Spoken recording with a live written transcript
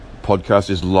podcast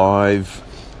is live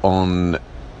on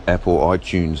Apple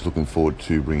iTunes. Looking forward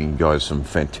to bringing you guys some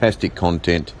fantastic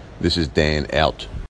content. This is Dan out.